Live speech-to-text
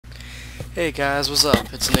Hey guys, what's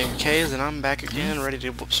up? It's EnigmaKaze and I'm back again, ready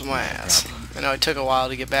to whoop some ass. I know it took a while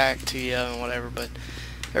to get back to you and whatever, but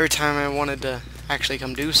every time I wanted to actually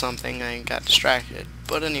come do something, I got distracted.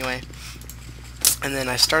 But anyway, and then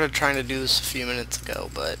I started trying to do this a few minutes ago,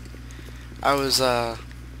 but I was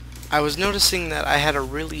noticing that I had a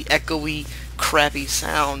really echoey, crappy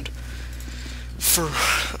sound for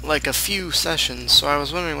like a few sessions, so I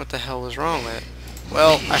was wondering what the hell was wrong with it.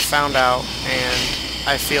 Well, I found out, and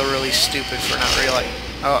I feel really stupid for not realizing.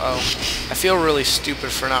 I feel really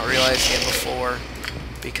stupid for not realizing it before,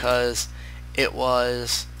 because it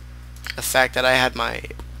was the fact that I had my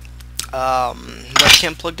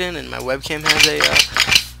webcam plugged in, and my webcam has a.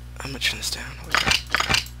 I'm gonna turn this down.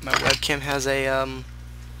 My webcam has a. I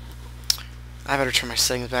better turn my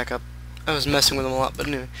settings back up. I was messing with them a lot, but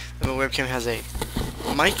anyway, my webcam has a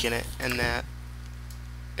mic in it, and that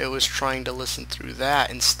it was trying to listen through that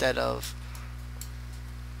instead of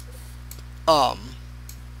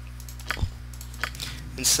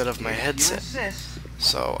my headset.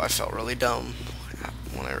 So I felt really dumb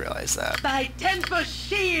when I realized that. Thy temper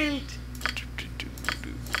shield.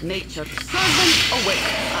 Nature's servant away.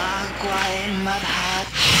 Agua in my heart.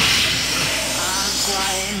 Agua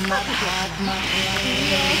in my heart, my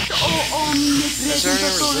head. Is there any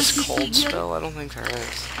resist cold spell? I don't think there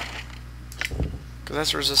is. Because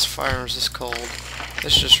that's resist fire and resist cold.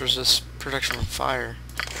 This just resists protection from fire.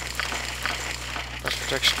 That's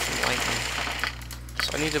protection from lightning.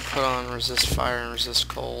 So I need to put on resist fire and resist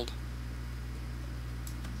cold.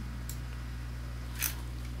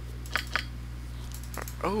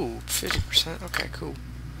 Oh, 50%? Okay, cool.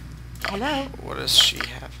 Hello? What does she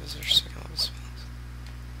have? Is there second level spells?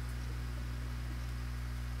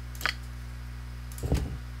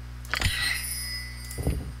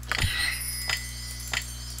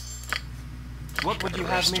 What would you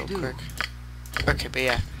have me do? Quick. Okay, but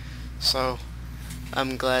yeah. So,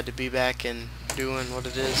 I'm glad to be back and doing what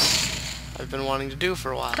it is I've been wanting to do for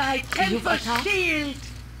a while. Thy temper shield.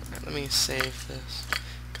 Right, let me save this,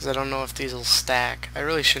 because I don't know if these will stack. I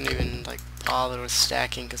really shouldn't even like bother with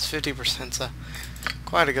stacking, because 50%'s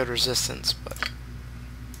quite a good resistance, but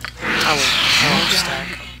I won't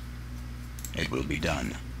stack. It will be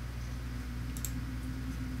done.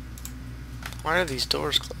 Why are these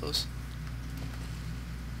doors closed?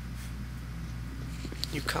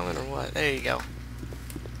 You coming or what? There you go.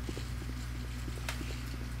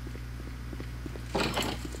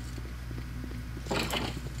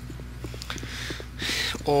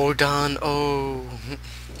 Oh, done. Oh.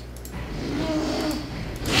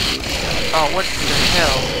 Oh, what the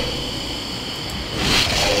hell?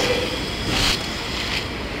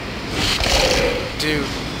 Dude.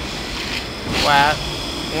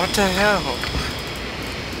 What the hell?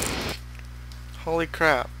 Holy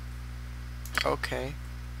crap. Okay.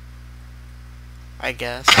 I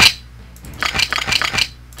guess.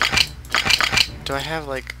 Do I have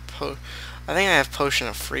like I think I have Potion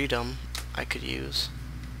of Freedom I could use.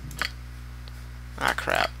 Ah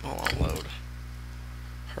crap. Hold on, load.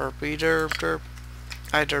 Herpy derp derp.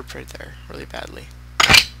 I derped right there really badly.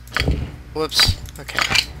 Whoops. Okay.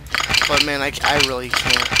 But man, I really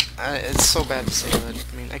can't. It's so bad to say, but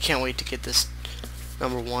I mean, I can't wait to get this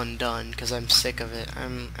 #1 done, because I'm sick of it.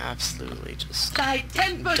 I'm absolutely just done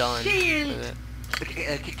with it.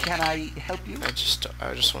 Can I help you? I just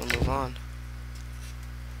want to move on.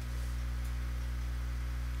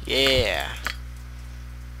 Yeah.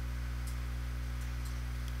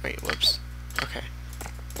 Wait, whoops. Okay.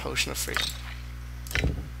 Potion of Freedom.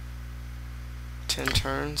 10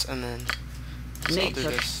 turns, and then so I'll do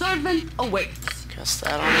this. Servant awaits. Cast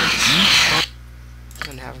that on him.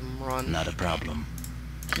 And have him run. Not a problem.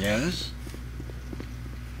 Yes?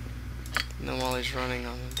 And then while he's running,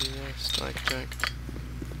 I'm gonna do this. Drink.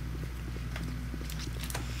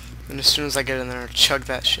 And as soon as I get in there, chug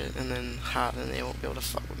that shit, and then then they won't be able to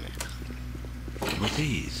fuck with me. With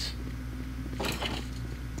ease.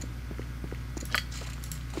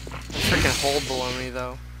 Freaking hold below me,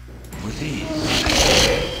 though. With ease.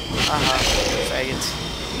 Faggots.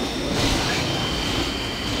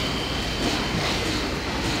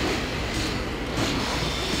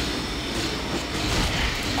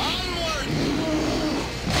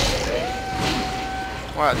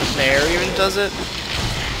 Wow, the bear even does it?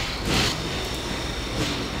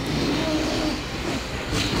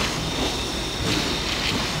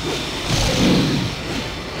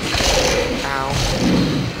 Ow.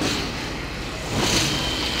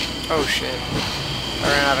 Oh shit. I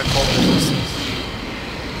ran out of cold resistance.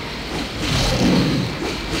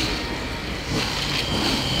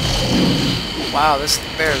 Wow, this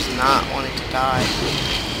bear is not wanting to die.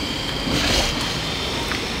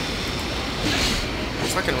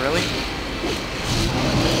 Fucking really?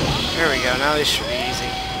 There we go, now this should be easy.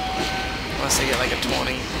 Unless they get like a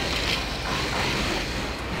 20.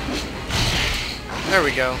 There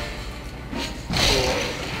we go. Cool.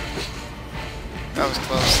 That was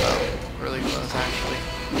close though. Really close actually.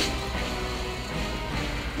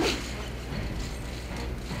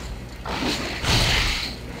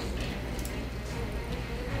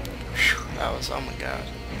 Whew, that was, oh my god.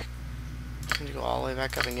 I need to go all the way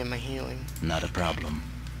back up and get my healing. Not a problem.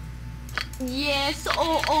 Yes,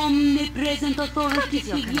 oh omnipresent authority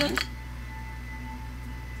figure.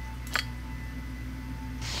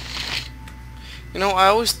 You know, I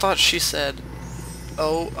always thought she said,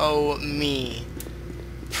 oh, me,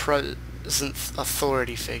 present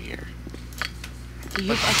authority figure.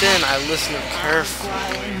 But then I listened carefully,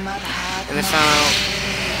 and I found out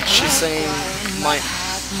she's saying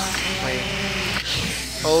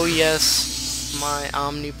oh yes, my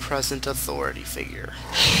omnipresent authority figure.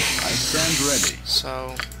 I stand ready.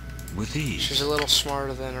 So, With ease. she's a little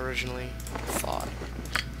smarter than originally thought.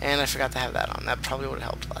 And I forgot to have that on. That probably would have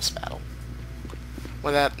helped last battle.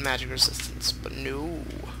 With that magic resistance, but no.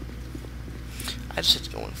 I just had to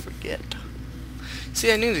go and forget.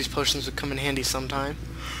 See, I knew these potions would come in handy sometime.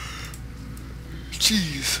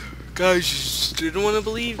 Jeez. Guys, you just didn't want to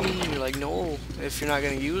believe me. You're like, no, if you're not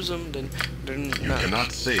going to use them, then You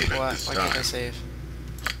cannot save at what? this Why can't I time. save?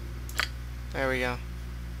 There we go.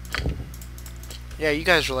 Yeah, you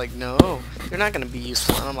guys were like, no, they're not going to be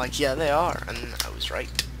useful. And I'm like, yeah, they are. And I was right.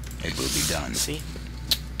 It will be done. See?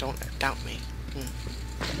 Don't doubt me.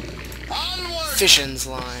 Fission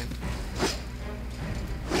slime.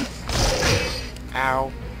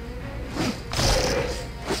 Ow.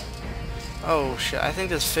 Oh shit, I think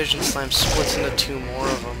this fission slime splits into 2 more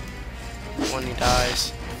of them when he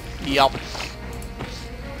dies. Yup.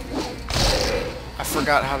 I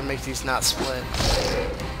forgot how to make these not split.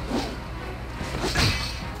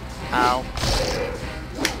 Ow.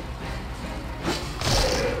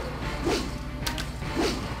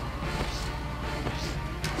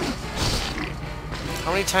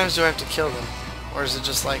 How many times do I have to kill them? Or is it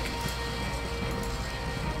just like...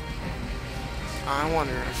 I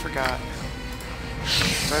wonder, I forgot.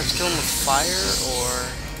 Do I have to kill them with fire, or...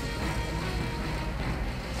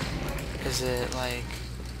 is it like...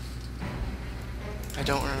 I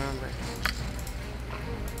don't remember.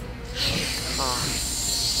 Huh.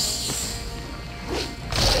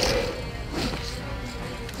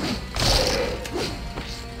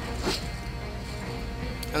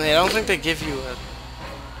 And I don't think they give you a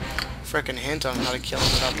frickin' hint on how to kill them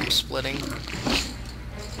without them splitting.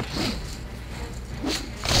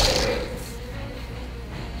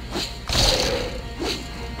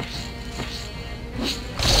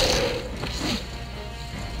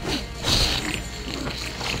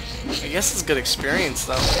 I guess it's good experience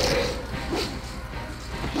though.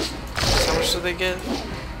 How much do they get?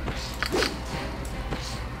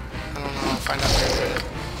 I don't know, I'll find out here in a minute.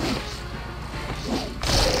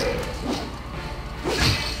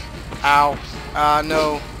 Ow.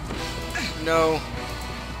 No. No.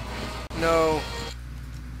 No.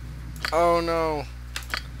 Oh no.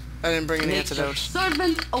 I didn't bring an antidote.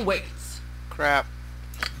 Servant awaits. Crap.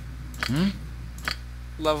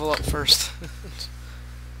 Level up first.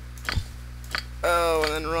 Oh,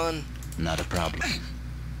 and then run. Not a problem.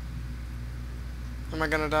 Am I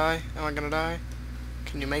gonna die? Am I gonna die?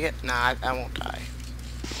 Can you make it? Nah, I won't die.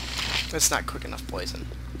 It's not quick enough poison.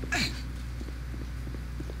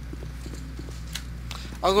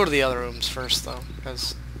 I'll go to the other rooms first, though,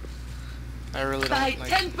 because I really Thy don't like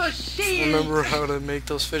temper shield. remember how to make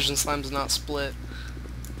those fission slimes not split.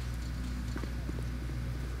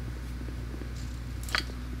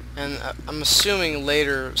 And I'm assuming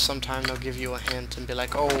later, sometime they'll give you a hint and be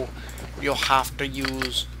like, "Oh, you'll have to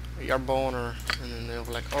use your boner," and then they'll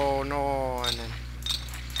be like, "Oh no," and then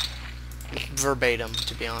verbatim,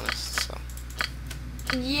 to be honest. So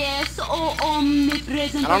Yes, oh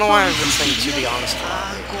omnipresent. I don't know why I've been saying "to be honest" a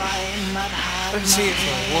lot. I've I've seen it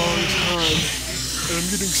for a long time, and I'm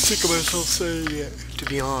getting sick of myself saying it. To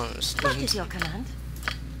be honest. What is your command?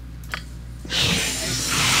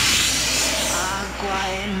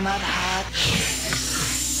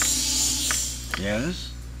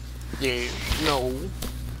 Yes? Yeah. No.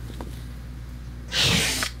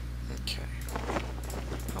 Okay.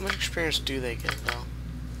 How much experience do they get, though?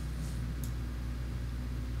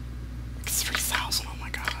 Like 3,000. Oh my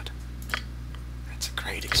god. That's a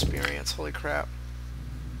great experience. Holy crap.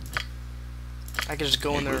 I could just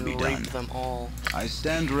go in there and rape them all I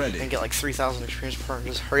stand ready. and get like 3,000 experience per turn.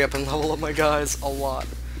 Just hurry up and level up my guys a lot.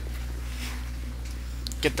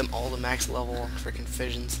 Get them all to max level on freaking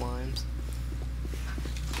fission slimes.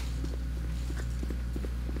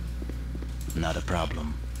 Not a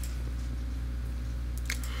problem.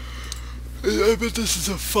 I bet this is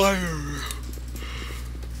a fire.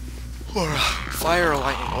 Or fire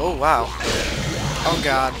lightning. Oh wow. Oh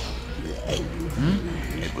god.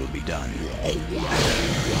 It will be done.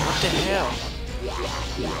 What the hell?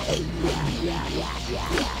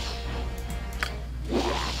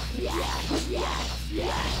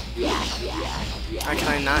 How can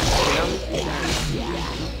I not hit him?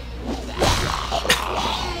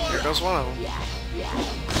 There goes one of them.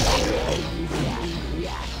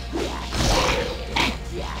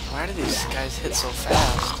 Why do these guys hit so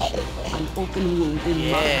fast? An open wound in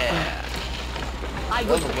Yeah. I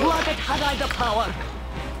would plug it had I the power.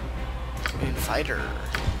 Main fighter.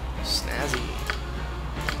 Snazzy.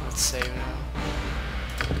 Let's save now.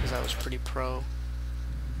 Because I was pretty pro.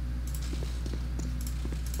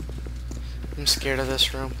 I'm scared of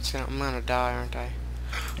this room. I'm gonna die, aren't I?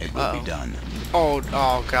 It will be done. Oh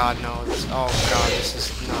god, no. Oh god, this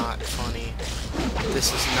is not funny.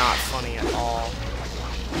 This is not funny at all.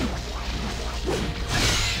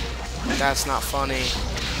 That's not funny.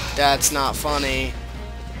 That's not funny.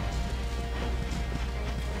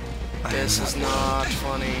 This is not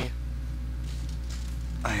funny.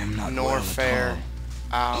 I am not Nor well at fair.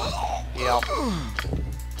 all. Ow. Yep.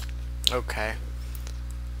 Okay.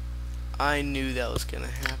 I knew that was gonna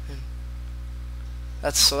happen.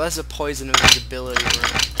 That's a poison invisibility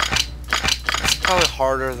room. It's probably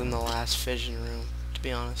harder than the last fission room, to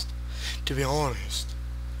be honest.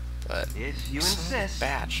 But If you insist.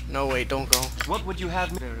 batch. No wait, don't go. What would you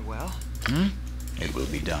have me? Very well. It will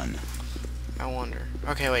be done. I wonder.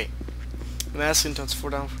 Okay, wait. I'm asking until it's 4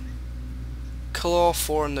 down. Kill all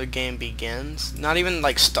 4 and the game begins. Not even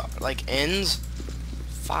like ends.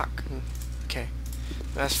 Fuck. Okay.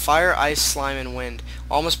 That's fire, ice, slime, and wind.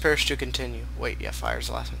 All must perish to continue. Wait, yeah, fire's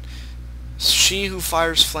the last one. She who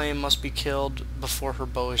fires flame must be killed before her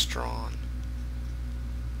bow is drawn.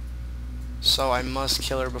 So I must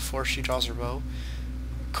kill her before she draws her bow.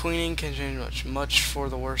 Queening can change much for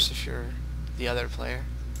the worse if you're the other player.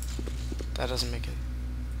 That doesn't make it.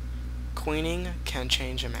 Queening can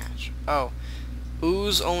change a match. Oh.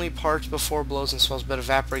 Ooze only parts before blows and swells, but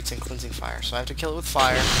evaporates in cleansing fire. So I have to kill it with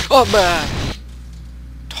fire. Oh, man!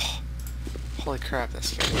 Oh, holy crap, that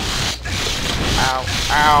scared me. Ow.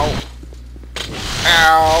 Ow.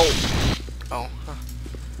 Ow. Oh, huh.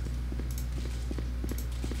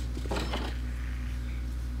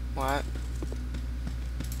 What?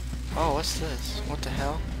 Oh, what's this? What the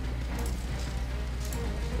hell?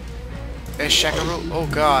 Shakaru? Oh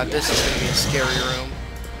god, this is gonna be a scary room.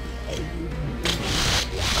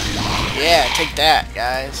 Yeah, take that,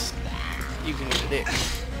 guys. You can eat a dick.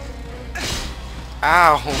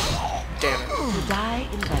 Ow! Damn it. To die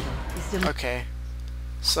in battle is the Okay.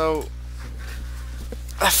 So,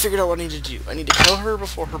 I figured out what I need to do. I need to kill her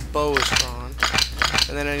before her bow is drawn.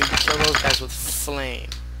 And then I need to kill those guys with flame.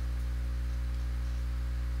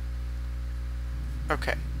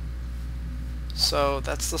 Okay. So,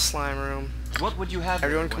 that's the slime room. What would you have?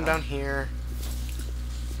 Everyone come down here.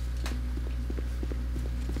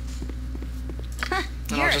 And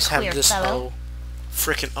You're I'll just a queer have this fellow. bow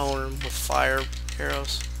frickin' own him with fire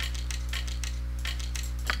arrows.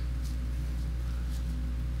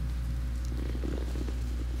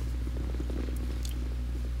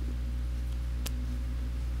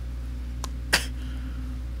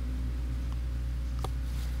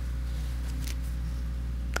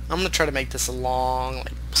 I'm gonna try to make this a long,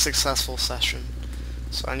 like, successful session.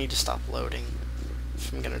 So I need to stop loading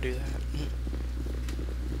if I'm gonna do that.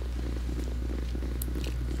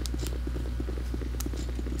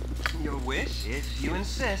 Your wish, if you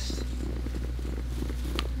insist.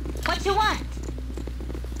 What you want?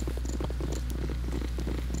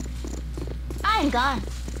 I'm gone.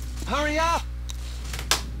 Hurry up!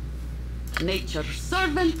 nature's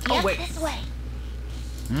servant Yep, awaits. this way.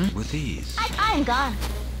 With ease. I'm gone.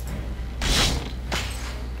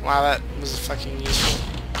 Wow, that was fucking useful.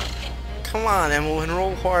 Come on, Emmeline,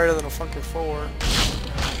 roll harder than a fucking 4.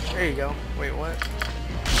 There you go. Wait, what?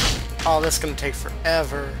 Oh, that's gonna take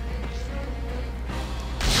forever.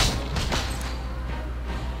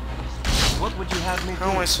 What would you have me How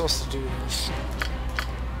am do? I supposed to do this?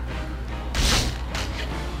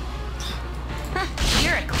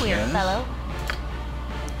 You're a queer Yes? fellow.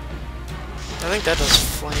 I think that does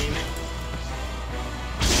flame.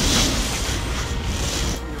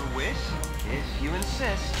 Your wish, if you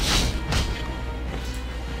insist.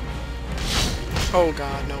 Oh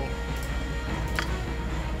god, no.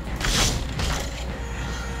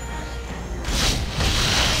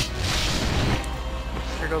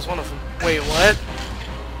 Here goes one of them. Wait, what?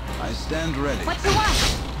 I stand ready. What you want?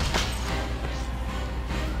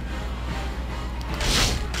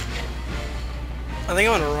 I think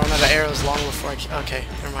I'm gonna run out of arrows long before I can. Okay,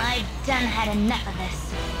 never mind. I've done had enough of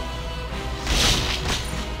this.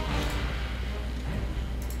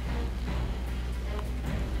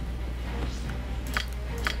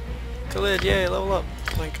 Khalid, yay, level up.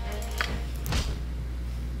 Like,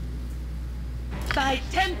 Thy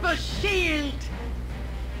temper shield!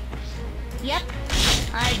 Yep.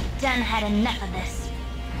 I've done had enough of this.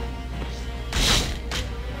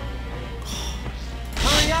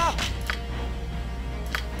 Hurry up!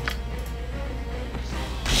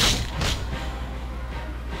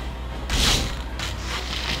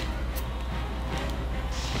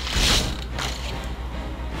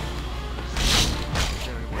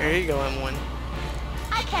 there you go, M1.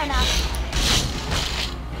 I care not.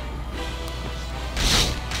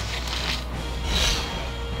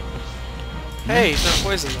 Hey, he's not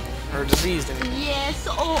poisoned though, or diseased anymore. Yes,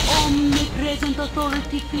 oh omnipresent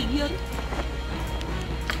authority figure.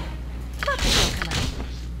 What is your command?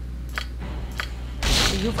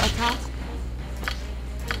 You've a task?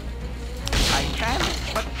 I can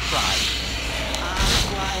but try.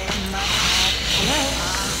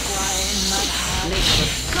 Make the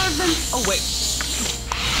servants awake.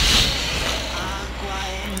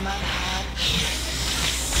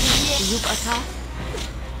 You've a task?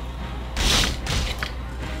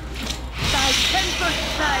 Thy temper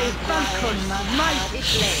thy Vulcan's mighty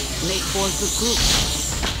flame. Make for the group.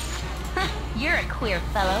 You're a queer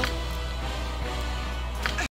fellow.